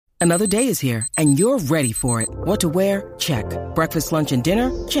Another day is here, and you're ready for it. What to wear? Check. Breakfast, lunch, and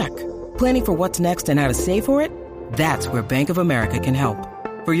dinner? Check. Planning for what's next and how to save for it? That's where Bank of America can help.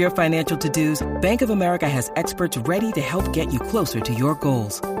 For your financial to-dos, Bank of America has experts ready to help get you closer to your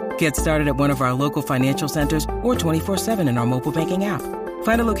goals. Get started at one of our local financial centers or 24/7 in our mobile banking app.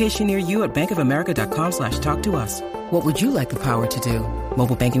 Find a location near you at bankofamerica.com/talktous. What would you like the power to do?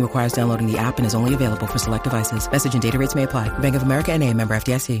 Mobile banking requires downloading the app and is only available for select devices. Message and data rates may apply. Bank of America N.A., member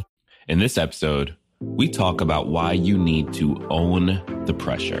FDIC. In this episode, we talk about why you need to own the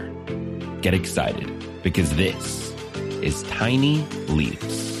pressure. Get excited, because this is Tiny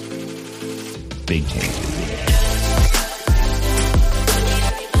Leaps, Big Changes.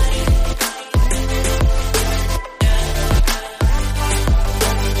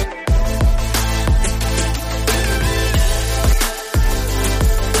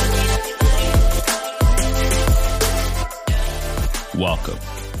 Welcome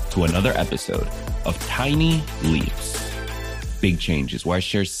to another episode of Tiny Leaps, Big Changes, where I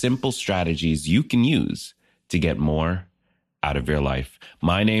share simple strategies you can use to get more out of your life.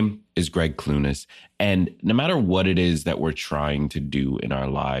 My name is Greg Clunas, and no matter what it is that we're trying to do in our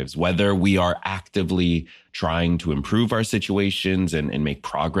lives, whether we are actively trying to improve our situations and make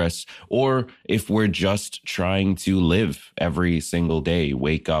progress, or if we're just trying to live every single day,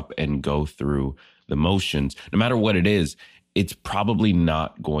 wake up and go through the motions, no matter what it is, it's probably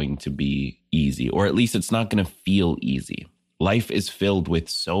not going to be easy, or at least it's not going to feel easy. Life is filled with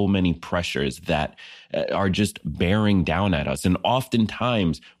so many pressures that are just bearing down at us. And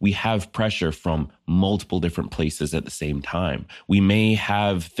oftentimes we have pressure from multiple different places at the same time. We may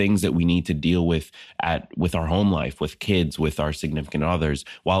have things that we need to deal with with our home life, with kids, with our significant others,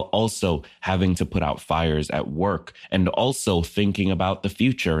 while also having to put out fires at work and also thinking about the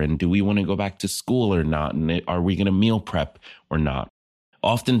future. And do we want to go back to school or not? And are we going to meal prep or not?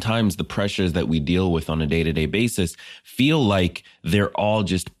 Oftentimes, the pressures that we deal with on a day-to-day basis feel like they're all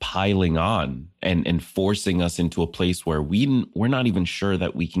just piling on and forcing us into a place where we're not even sure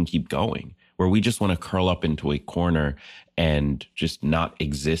that we can keep going, where we just want to curl up into a corner and just not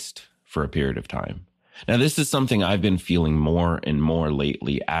exist for a period of time. Now, this is something I've been feeling more and more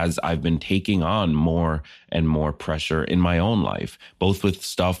lately as I've been taking on more and more pressure in my own life, both with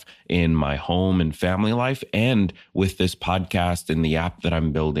stuff in my home and family life and with this podcast and the app that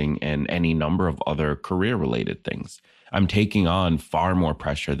I'm building and any number of other career-related things. I'm taking on far more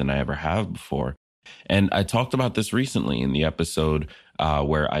pressure than I ever have before. And I talked about this recently in the episode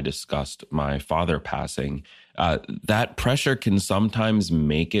where I discussed my father passing. That pressure can sometimes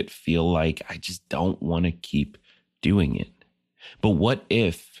make it feel like I just don't want to keep doing it. But what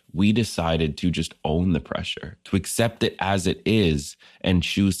if we decided to just own the pressure, to accept it as it is and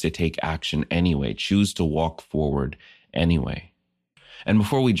choose to take action anyway, choose to walk forward anyway? And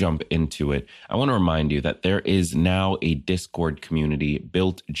before we jump into it, I want to remind you that there is now a Discord community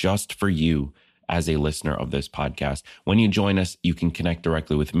built just for you as a listener of this podcast. When you join us, you can connect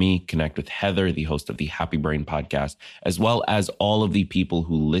directly with me, connect with Heather, the host of the Happy Brain podcast, as well as all of the people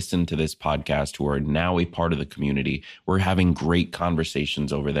who listen to this podcast who are now a part of the community. We're having great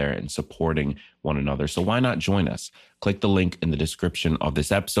conversations over there and supporting one another. So why not join us? Click the link in the description of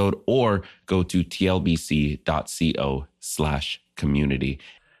this episode or go to tlbc.co/community.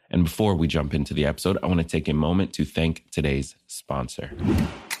 And before we jump into the episode, I want to take a moment to thank today's sponsor.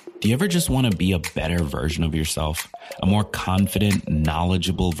 Do you ever just want to be a better version of yourself? A more confident,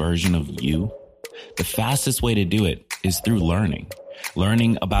 knowledgeable version of you? The fastest way to do it is through learning.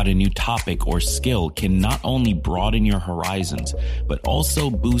 Learning about a new topic or skill can not only broaden your horizons, but also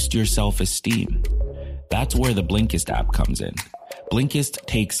boost your self-esteem. That's where the Blinkist app comes in. Blinkist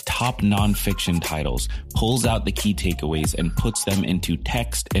takes top nonfiction titles, pulls out the key takeaways, and puts them into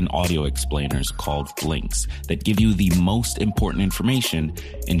text and audio explainers called Blinks that give you the most important information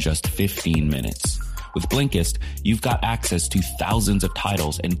in just 15 minutes. With Blinkist, you've got access to thousands of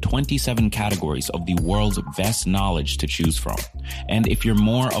titles and 27 categories of the world's best knowledge to choose from. And if you're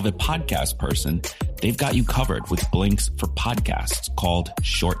more of a podcast person, they've got you covered with Blinks for podcasts called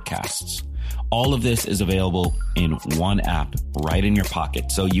Shortcasts. All of this is available in one app right in your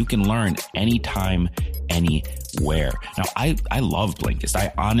pocket, so you can learn anytime, anywhere. Now, I love Blinkist.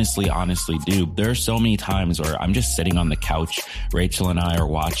 I honestly do. There are so many times where I'm just sitting on the couch. Rachel and I are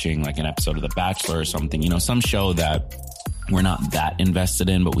watching like an episode of The Bachelor or something, some show that we're not that invested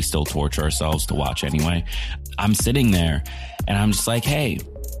in, but we still torture ourselves to watch anyway. I'm sitting there and I'm just like, hey,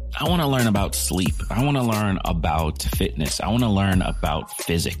 I want to learn about sleep. I want to learn about fitness. I want to learn about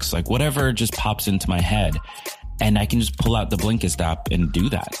physics, like whatever just pops into my head. And I can just pull out the Blinkist app and do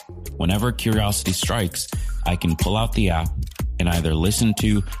that. Whenever curiosity strikes, I can pull out the app and either listen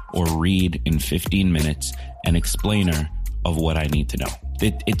to or read in 15 minutes an explainer of what I need to know.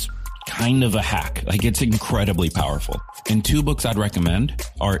 It's kind of a hack. Like, it's incredibly powerful. And two books I'd recommend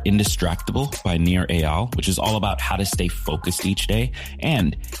are Indistractable by Nir Eyal, which is all about how to stay focused each day,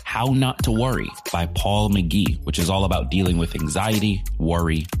 and How Not to Worry by Paul McGee, which is all about dealing with anxiety,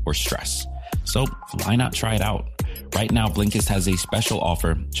 worry, or stress. So why not try it out? Right now, Blinkist has a special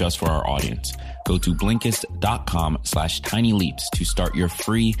offer just for our audience. Go to Blinkist.com/tinyleaps to start your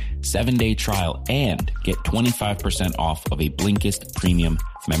free 7-day trial and get 25% off of a Blinkist premium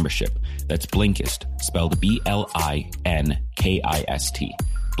membership. That's Blinkist, spelled BLINKIST.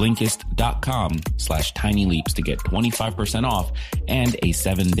 Blinkist.com/tinyleaps to get 25% off and a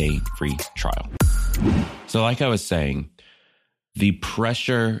 7-day free trial. So like I was saying, the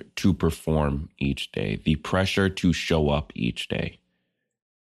pressure to perform each day, the pressure to show up each day,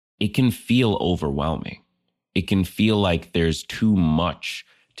 it can feel overwhelming. It can feel like there's too much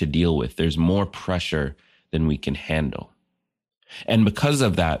to deal with. There's more pressure than we can handle. And because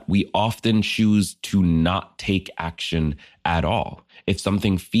of that, we often choose to not take action at all. If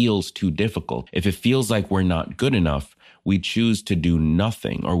something feels too difficult, if it feels like we're not good enough, we choose to do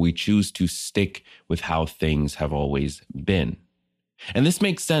nothing, or we choose to stick with how things have always been. And this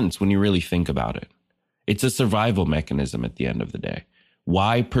makes sense when you really think about it. It's a survival mechanism at the end of the day.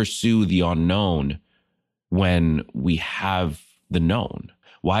 Why pursue the unknown when we have the known?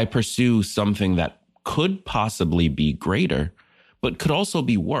 Why pursue something that could possibly be greater, but could also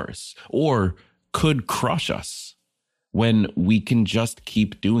be worse, or could crush us, when we can just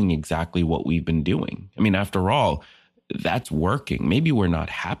keep doing exactly what we've been doing? I mean, after all, that's working. Maybe we're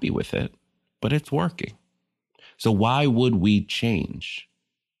not happy with it, but it's working. So why would we change?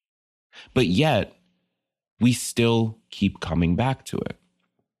 But yet, we still keep coming back to it.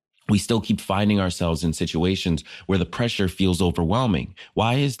 We still keep finding ourselves in situations where the pressure feels overwhelming.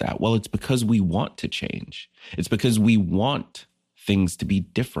 Why is that? Well, it's because we want to change. It's because we want things to be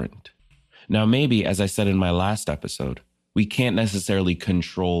different. Now, maybe, as I said in my last episode, we can't necessarily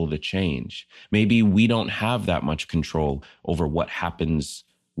control the change. Maybe we don't have that much control over what happens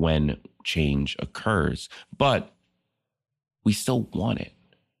when change occurs, but we still want it.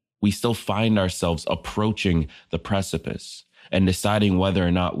 We still find ourselves approaching the precipice and deciding whether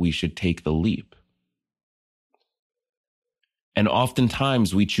or not we should take the leap. And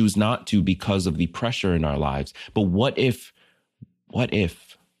oftentimes we choose not to because of the pressure in our lives. But what if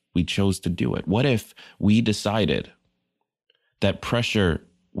we chose to do it? What if we decided that pressure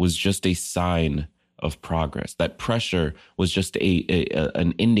was just a sign of progress, that pressure was just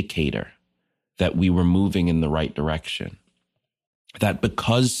an indicator that we were moving in the right direction? That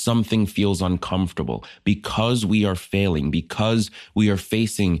because something feels uncomfortable, because we are failing, because we are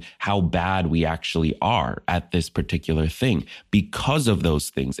facing how bad we actually are at this particular thing, because of those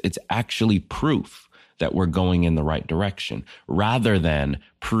things, it's actually proof that we're going in the right direction, rather than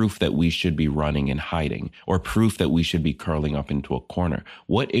proof that we should be running and hiding, or proof that we should be curling up into a corner.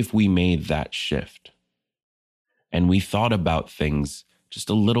 What if we made that shift and we thought about things just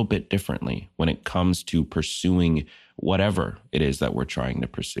a little bit differently when it comes to pursuing whatever it is that we're trying to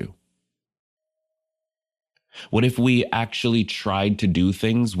pursue? What if we actually tried to do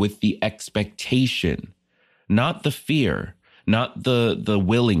things with the expectation, not the fear, not the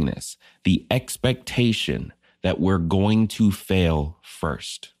willingness, the expectation that we're going to fail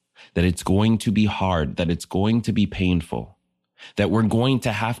first, that it's going to be hard, that it's going to be painful, that we're going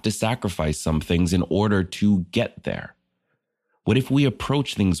to have to sacrifice some things in order to get there? What if we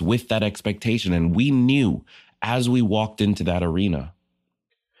approach things with that expectation, and we knew as we walked into that arena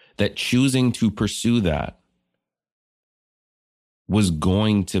that choosing to pursue that was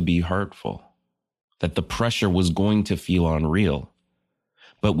going to be hurtful, that the pressure was going to feel unreal,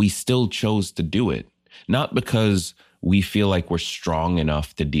 but we still chose to do it, not because we feel like we're strong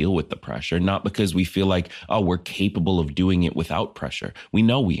enough to deal with the pressure, not because we feel like, oh, we're capable of doing it without pressure. We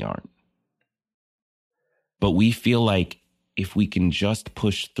know we aren't. But we feel like if we can just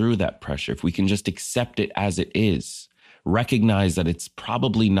push through that pressure, if we can just accept it as it is, recognize that it's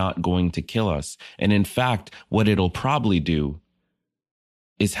probably not going to kill us. And in fact, what it'll probably do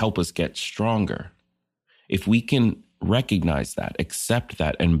is help us get stronger. If we can recognize that, accept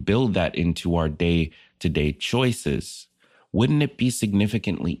that, and build that into our day-to-day choices, wouldn't it be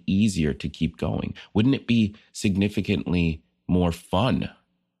significantly easier to keep going? Wouldn't it be significantly more fun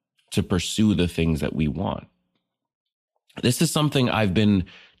to pursue the things that we want? This is something I've been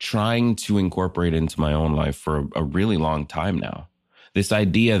trying to incorporate into my own life for a really long time now. This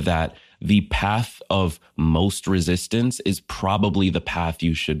idea that the path of most resistance is probably the path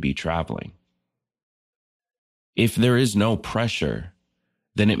you should be traveling. If there is no pressure,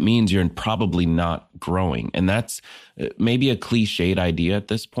 then it means you're probably not growing. And that's maybe a cliched idea at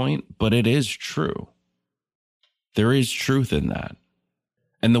this point, but it is true. There is truth in that.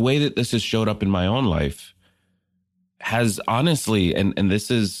 And the way that this has showed up in my own life has honestly, and this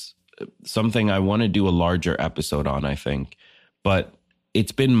is something I want to do a larger episode on, I think, but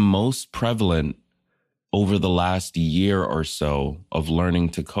it's been most prevalent over the last year or so of learning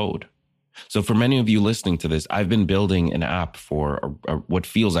to code. So for many of you listening to this, I've been building an app for what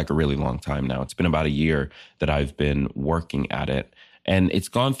feels like a really long time now. It's been about a year that I've been working at it, and it's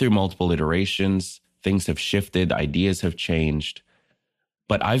gone through multiple iterations. Things have shifted, ideas have changed,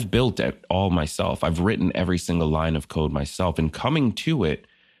 but I've built it all myself. I've written every single line of code myself, and coming to it,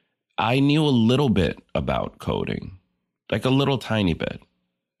 I knew a little bit about coding, like a little tiny bit.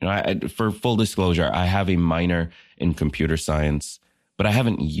 You know, for full disclosure, I have a minor in computer science, but I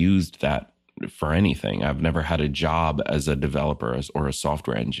haven't used that for anything. I've never had a job as a developer or a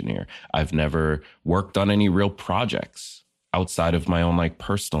software engineer. I've never worked on any real projects outside of my own like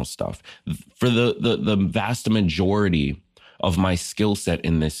personal stuff. For the vast majority of my skill set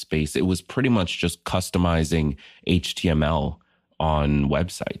in this space, it was pretty much just customizing HTML on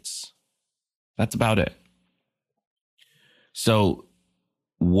websites. That's about it. So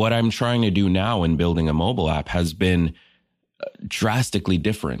what I'm trying to do now in building a mobile app has been drastically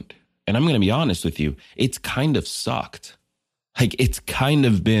different. And I'm going to be honest with you, it's kind of sucked. Like, it's kind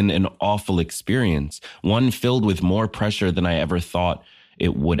of been an awful experience, one filled with more pressure than I ever thought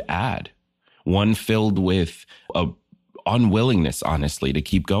it would add, one filled with a unwillingness, honestly, to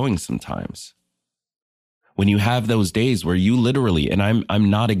keep going sometimes. When you have those days where you literally, and I'm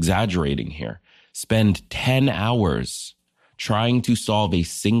not exaggerating here, spend 10 hours trying to solve a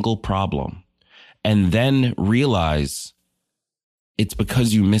single problem and then realize it's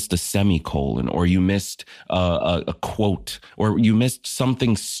because you missed a semicolon, or you missed a quote, or you missed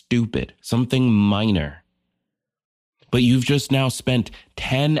something stupid, something minor. But you've just now spent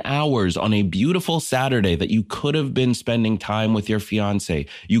 10 hours on a beautiful Saturday that you could have been spending time with your fiance.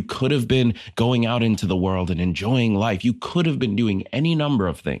 You could have been going out into the world and enjoying life. You could have been doing any number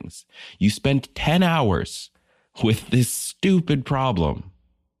of things. You spent 10 hours with this stupid problem.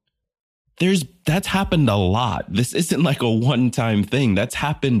 That's happened a lot. This isn't like a one-time thing. That's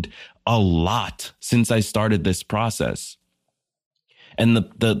happened a lot since I started this process. And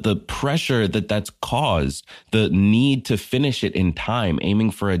the pressure that's caused, the need to finish it in time,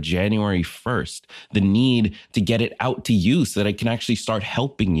 aiming for a January 1st, the need to get it out to you so that it can actually start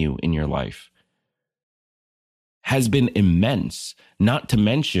helping you in your life, has been immense. Not to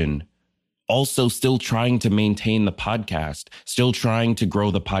mention also still trying to maintain the podcast, still trying to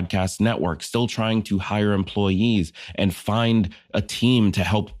grow the podcast network, still trying to hire employees and find a team to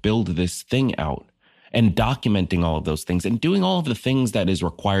help build this thing out, and documenting all of those things and doing all of the things that is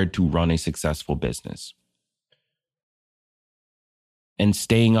required to run a successful business. And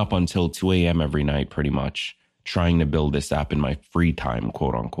staying up until 2 a.m. every night, pretty much, trying to build this app in my free time,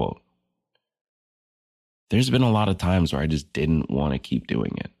 quote unquote. There's been a lot of times where I just didn't want to keep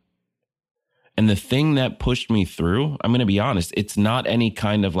doing it. And the thing that pushed me through, I'm going to be honest, it's not any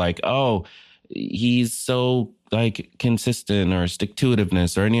kind of like, oh, he's so like consistent or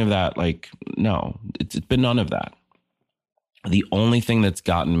stick-to-itiveness or any of that. Like, no, it's been none of that. The only thing that's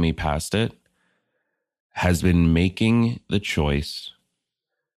gotten me past it has been making the choice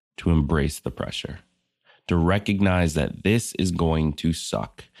to embrace the pressure, to recognize that this is going to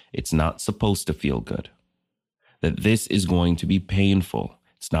suck. It's not supposed to feel good, that this is going to be painful.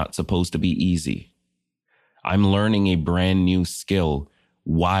 It's not supposed to be easy. I'm learning a brand new skill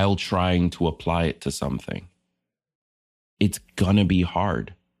while trying to apply it to something. It's gonna be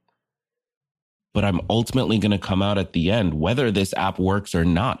hard. But I'm ultimately gonna come out at the end, whether this app works or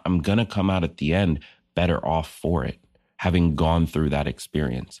not, I'm gonna come out at the end better off for it, having gone through that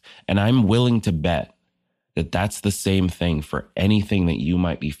experience. And I'm willing to bet that that's the same thing for anything that you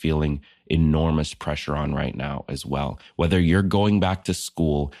might be feeling enormous pressure on right now as well. Whether you're going back to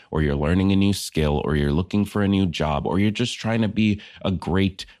school, or you're learning a new skill, or you're looking for a new job, or you're just trying to be a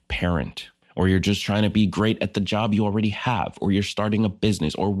great parent, or you're just trying to be great at the job you already have, or you're starting a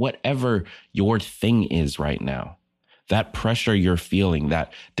business, or whatever your thing is right now. That pressure you're feeling,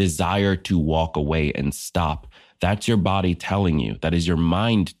 that desire to walk away and stop, that's your body telling you, that is your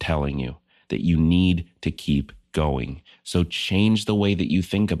mind telling you that you need to keep going. So change the way that you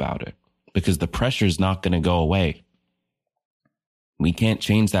think about it, because the pressure is not going to go away. We can't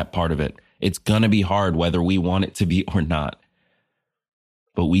change that part of it. It's going to be hard whether we want it to be or not.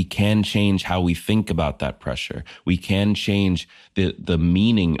 But we can change how we think about that pressure. We can change the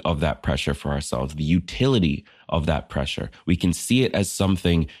meaning of that pressure for ourselves, the utility of that pressure. We can see it as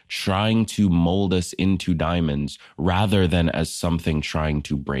something trying to mold us into diamonds rather than as something trying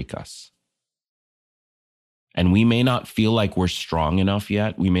to break us. And we may not feel like we're strong enough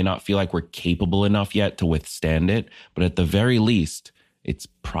yet. We may not feel like we're capable enough yet to withstand it. But at the very least, it's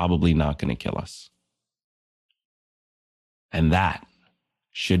probably not going to kill us. And that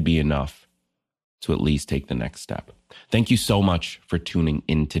should be enough to at least take the next step. Thank you so much for tuning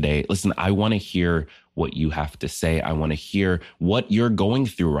in today. Listen, I want to hear what you have to say. I want to hear what you're going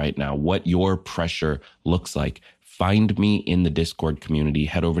through right now, what your pressure looks like. Find me in the Discord community.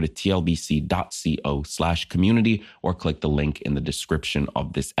 Head over to tlbc.co/community or click the link in the description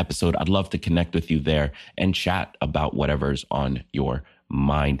of this episode. I'd love to connect with you there and chat about whatever's on your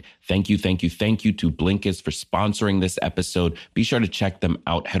mind. Thank you to Blinkist for sponsoring this episode. Be sure to check them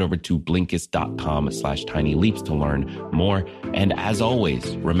out. Head over to Blinkist.com/tinyleaps to learn more. And as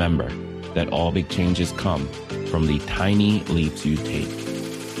always, remember that all big changes come from the tiny leaps you take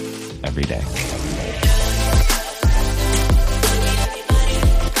every day.